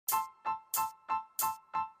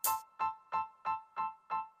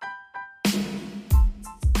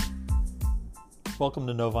Welcome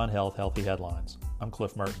to Novant Health Healthy Headlines. I'm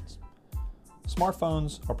Cliff Mertens.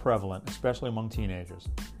 Smartphones are prevalent, especially among teenagers,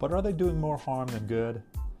 but are they doing more harm than good?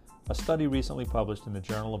 A study recently published in the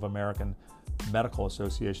Journal of American Medical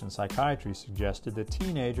Association Psychiatry suggested that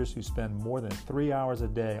teenagers who spend more than 3 hours a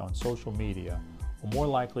day on social media are more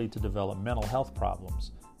likely to develop mental health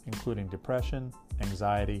problems, including depression,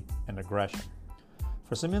 anxiety, and aggression.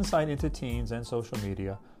 For some insight into teens and social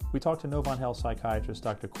media, we talked to Novant Health psychiatrist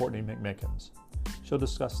Dr. Courtney McMickens. She'll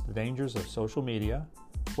discuss the dangers of social media,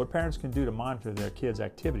 what parents can do to monitor their kids'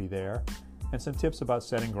 activity there, and some tips about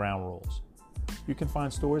setting ground rules. You can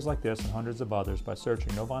find stories like this and hundreds of others by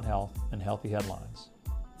searching Novant Health and Healthy Headlines.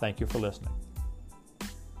 Thank you for listening.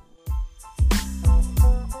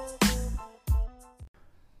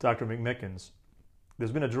 Dr. McMickens,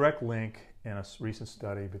 there's been a direct link in a recent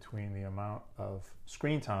study between the amount of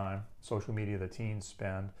screen time, social media that teens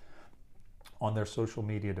spend on their social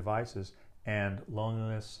media devices, and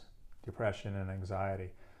loneliness, depression, and anxiety.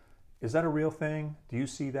 Is that a real thing? Do you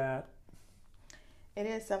see that? It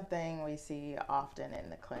is something we see often in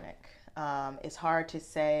the clinic. It's hard to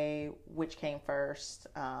say which came first,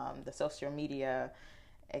 the social media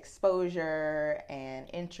exposure and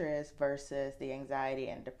interest versus the anxiety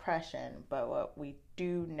and depression. But what we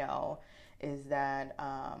do know is that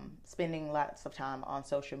spending lots of time on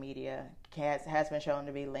social media has been shown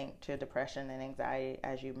to be linked to depression and anxiety,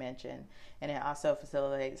 as you mentioned, and it also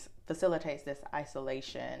facilitates this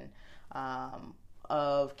isolation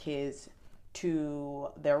of kids to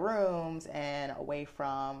their rooms and away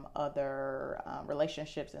from other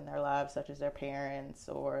relationships in their lives, such as their parents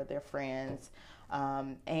or their friends,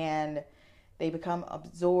 and they become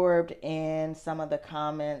absorbed in some of the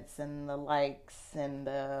comments and the likes and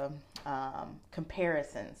the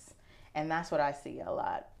comparisons. And that's what I see a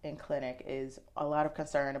lot in clinic, is a lot of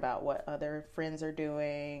concern about what other friends are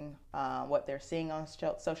doing, what they're seeing on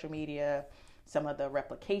social media, some of the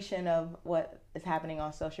replication of what is happening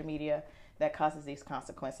on social media that causes these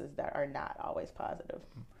consequences that are not always positive.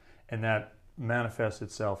 And that manifests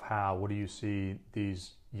itself how? What do you see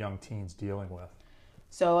these young teens dealing with?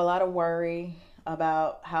 So a lot of worry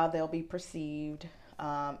about how they'll be perceived,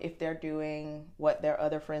 if they're doing what their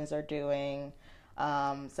other friends are doing.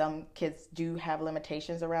 Some kids do have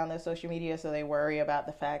limitations around their social media, so they worry about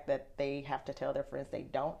the fact that they have to tell their friends they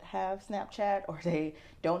don't have Snapchat, or they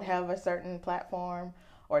don't have a certain platform,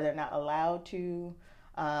 or they're not allowed to.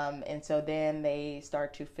 And so then they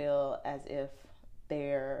start to feel as if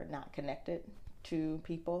they're not connected to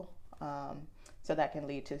people. So that can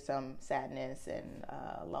lead to some sadness and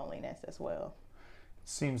loneliness as well. It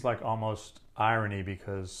seems like almost irony,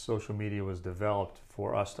 because social media was developed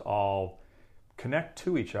for us to all connect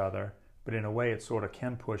to each other, but in a way it sort of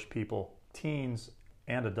can push people, teens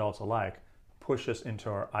and adults alike, push us into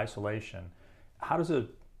our isolation. How does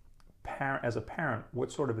as a parent,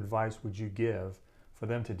 what sort of advice would you give for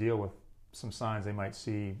them to deal with some signs they might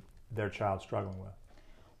see their child struggling with?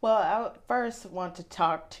 Well, I would first want to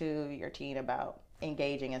talk to your teen about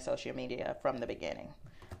engaging in social media from the beginning,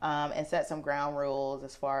 and set some ground rules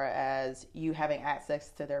as far as you having access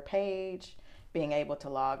to their page, being able to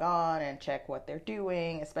log on and check what they're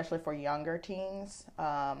doing, especially for younger teens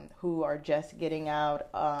who are just getting out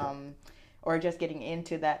or just getting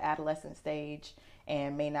into that adolescent stage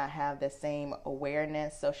and may not have the same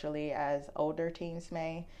awareness socially as older teens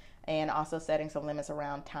may, and also setting some limits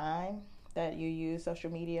around time that you use social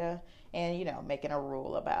media, and making a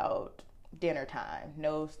rule about dinner time,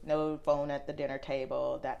 no phone at the dinner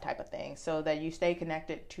table, that type of thing, so that you stay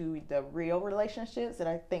connected to the real relationships. And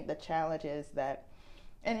I think the challenge is that,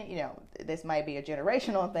 and this might be a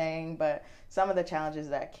generational thing, but some of the challenges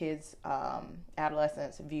that kids,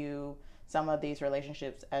 adolescents view some of these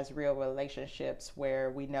relationships as real relationships,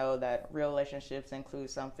 where we know that real relationships include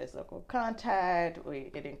some physical contact,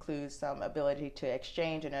 it includes some ability to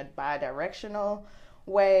exchange in a bi-directional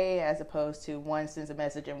way, as opposed to one sends a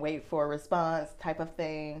message and wait for a response type of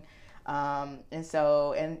thing. And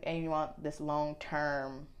you want this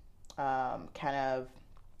long-term kind of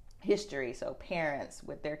history. So parents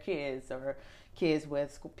with their kids, or kids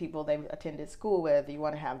with people they've attended school with, you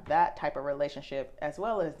want to have that type of relationship, as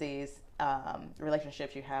well as these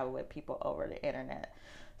relationships you have with people over the internet.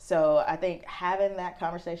 So I think having that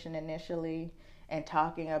conversation initially and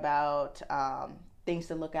talking about things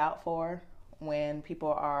to look out for when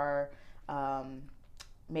people are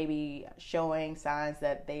maybe showing signs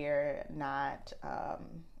that they're not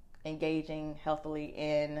engaging healthily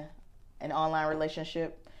in an online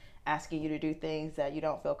relationship, asking you to do things that you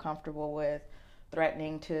don't feel comfortable with,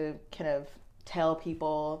 threatening to kind of tell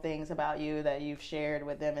people things about you that you've shared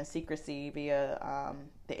with them in secrecy via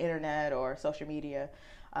the internet or social media.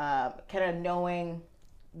 Kind of knowing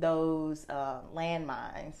those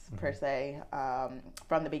landmines per se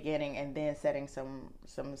from the beginning, and then setting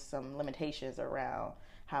some limitations around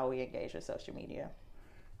how we engage with social media.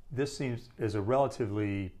 This seems is a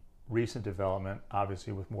relatively recent development,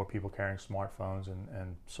 obviously with more people carrying smartphones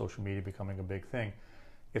and social media becoming a big thing.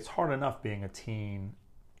 It's hard enough being a teen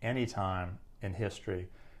anytime in history.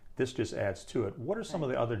 This just adds to it. What are some of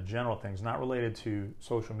the other general things, not related to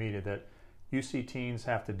social media, that you see teens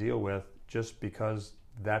have to deal with just because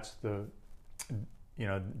that's the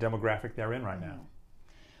demographic they're in right now?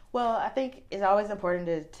 Well, I think it's always important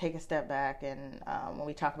to take a step back, and when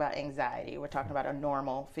we talk about anxiety, we're talking about a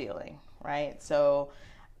normal feeling, right? So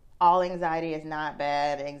all anxiety is not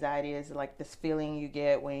bad. Anxiety is like this feeling you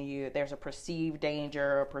get when there's a perceived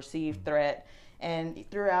danger or perceived threat. And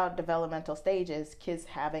throughout developmental stages, kids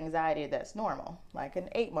have anxiety that's normal, like an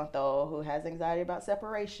 8-month-old who has anxiety about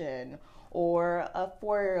separation, or a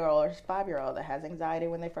 4-year-old or 5-year-old that has anxiety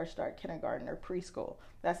when they first start kindergarten or preschool.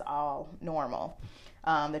 That's all normal.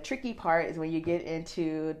 The tricky part is when you get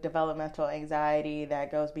into developmental anxiety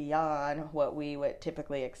that goes beyond what we would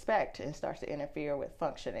typically expect and starts to interfere with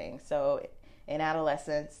functioning. So in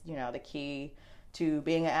adolescence, the key to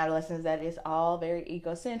being an adolescent is that it's all very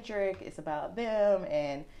egocentric. It's about them,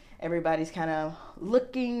 and everybody's kind of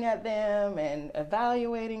looking at them and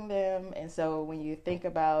evaluating them. And so when you think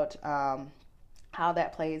about how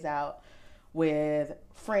that plays out with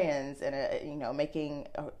friends and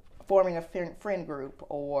forming a friend group,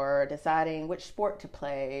 or deciding which sport to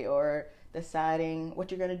play, or deciding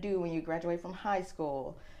what you're going to do when you graduate from high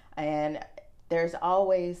school, and there's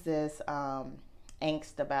always this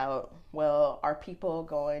angst about, well, are people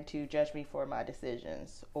going to judge me for my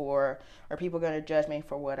decisions, or are people going to judge me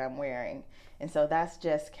for what I'm wearing? And so that's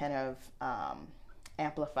just kind of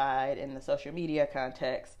amplified in the social media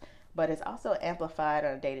context, but it's also amplified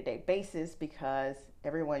on a day-to-day basis because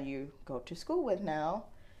everyone you go to school with now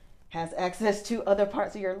has access to other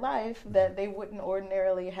parts of your life that they wouldn't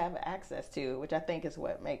ordinarily have access to, which I think is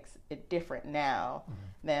what makes it different now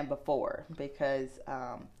than before, because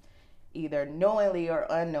either knowingly or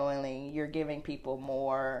unknowingly, you're giving people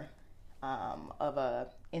more of a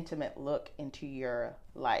intimate look into your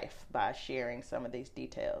life by sharing some of these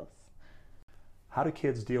details. How do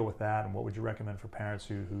kids deal with that, and what would you recommend for parents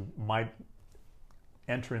who might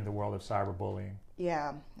enter in the world of cyberbullying?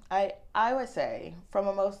 Yeah, I would say from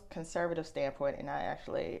a most conservative standpoint, and I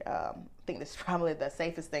actually think this is probably the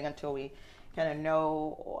safest thing until we kind of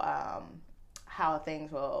know how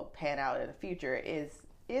things will pan out in the future,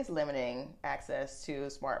 is limiting access to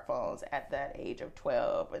smartphones at that age of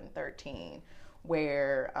 12 and 13,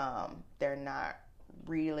 where they're not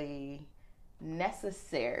really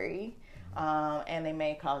necessary, and they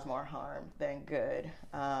may cause more harm than good.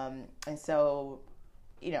 And so,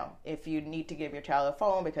 if you need to give your child a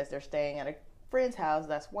phone because they're staying at a friend's house,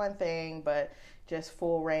 that's one thing, but just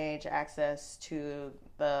full range access to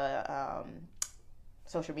the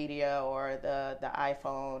social media or the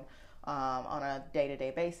iPhone on a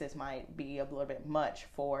day-to-day basis might be a little bit much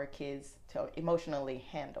for kids to emotionally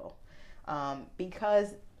handle.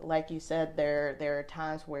 Because, like you said, there are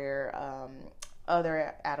times where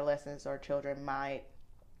other adolescents or children might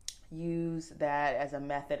use that as a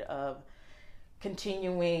method of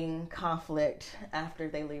continuing conflict after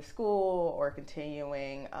they leave school, or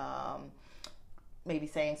continuing maybe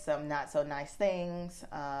saying some not so nice things,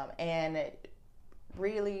 and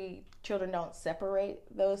really children don't separate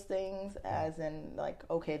those things as in like,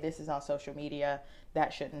 okay, this is on social media,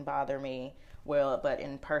 that shouldn't bother me, well, but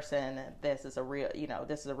in person, this is a real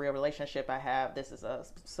relationship I have, this is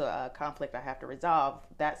a conflict I have to resolve.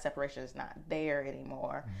 That separation is not there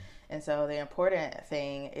anymore. And so the important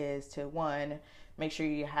thing is to, one, make sure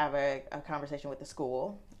you have a conversation with the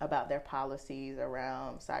school about their policies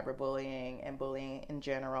around cyberbullying and bullying in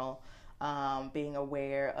general, being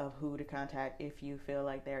aware of who to contact if you feel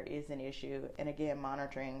like there is an issue, and again,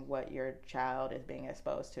 monitoring what your child is being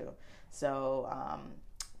exposed to. So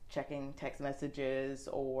checking text messages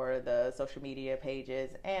or the social media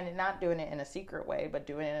pages, and not doing it in a secret way, but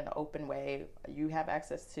doing it in an open way. You have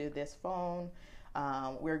access to this phone.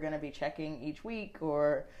 We're going to be checking each week,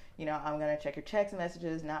 or, I'm going to check your text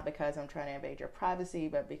messages, not because I'm trying to invade your privacy,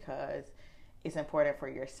 but because it's important for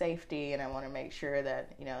your safety, and I want to make sure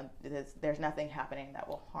that, there's nothing happening that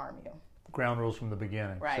will harm you. Ground rules from the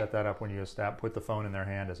beginning. Right. Set that up when you put the phone in their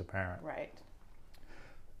hand as a parent. Right.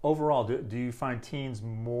 Overall, do you find teens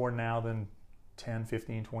more now than 10,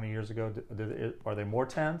 15, 20 years ago? Are they more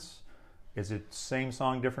tense? Is it same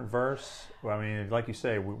song, different verse? Well, I mean, like you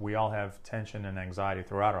say, we all have tension and anxiety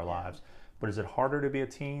throughout our lives. But is it harder to be a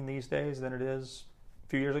teen these days than it is a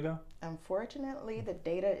few years ago? Unfortunately, the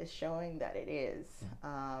data is showing that it is.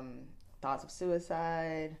 Thoughts of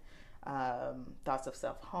suicide, thoughts of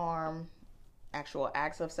self-harm, actual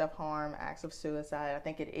acts of self-harm, acts of suicide. I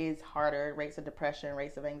think it is harder. Rates of depression,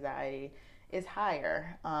 rates of anxiety is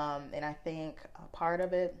higher. And I think a part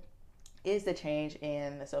of it is the change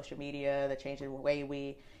in the social media, the change in the way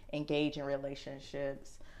we engage in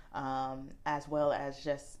relationships, as well as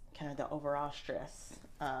just kind of the overall stress,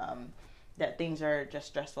 that things are just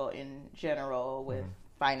stressful in general with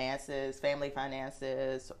finances, family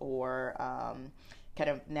finances, or kind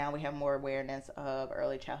of now we have more awareness of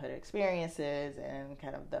early childhood experiences and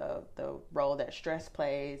kind of the role that stress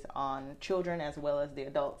plays on children as well as the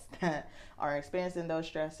adults that are experiencing those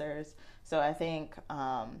stressors. So I think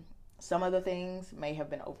some of the things may have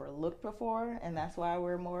been overlooked before, and that's why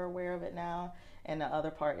we're more aware of it now. And the other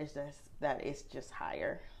part is just that it's just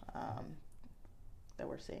higher that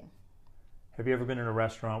we're seeing. Have you ever been in a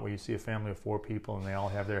restaurant where you see a family of 4 people and they all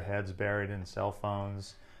have their heads buried in cell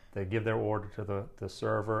phones? They give their order to the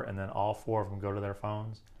server, and then all 4 of them go to their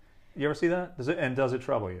phones? You ever see that? Does it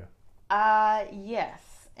trouble you? Yes,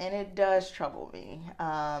 and it does trouble me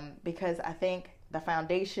because I think the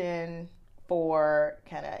foundation for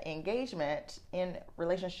kind of engagement in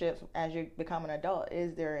relationships as you become an adult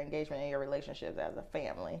is their engagement in your relationships as a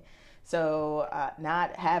family. So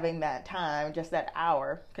not having that time, just that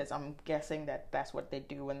hour, because I'm guessing that that's what they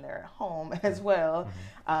do when they're at home as well,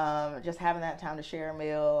 just having that time to share a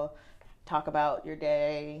meal, talk about your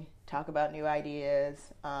day, talk about new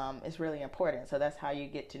ideas is really important. So that's how you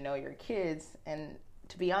get to know your kids. And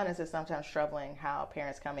to be honest, it's sometimes troubling how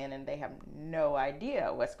parents come in and they have no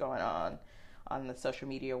idea what's going on the social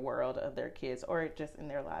media world of their kids or just in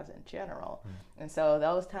their lives in general. And so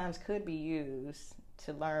those times could be used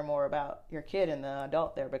to learn more about your kid and the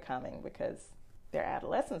adult they're becoming, because they're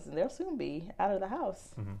adolescents and they'll soon be out of the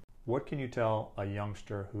house. What can you tell a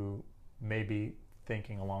youngster who may be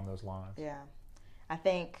thinking along those lines? Yeah. I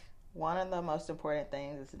think one of the most important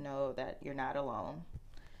things is to know that you're not alone.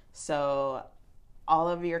 So all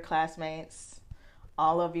of your classmates,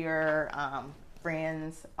 all of your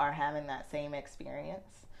friends are having that same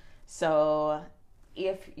experience. So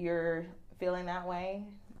if you're feeling that way,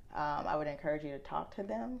 I would encourage you to talk to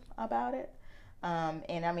them about it.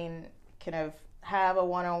 And I mean, kind of have a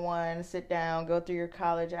one-on-one, sit down, go through your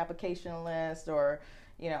college application list, or,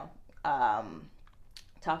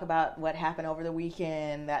 talk about what happened over the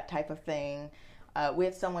weekend, that type of thing,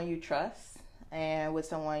 with someone you trust and with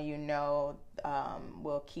someone you know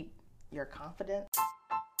will keep your confidence.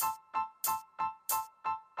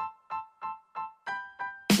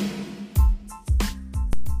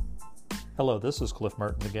 Hello, this is Cliff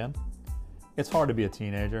Mertens again. It's hard to be a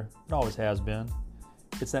teenager. It always has been.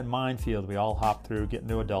 It's that minefield we all hop through getting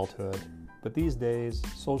to adulthood. But these days,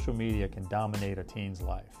 social media can dominate a teen's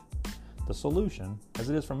life. The solution, as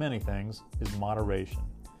it is for many things, is moderation.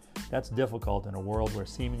 That's difficult in a world where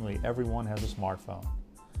seemingly everyone has a smartphone.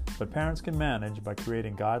 But parents can manage by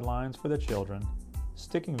creating guidelines for their children,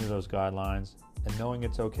 sticking to those guidelines, and knowing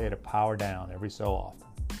it's okay to power down every so often.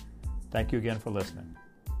 Thank you again for listening.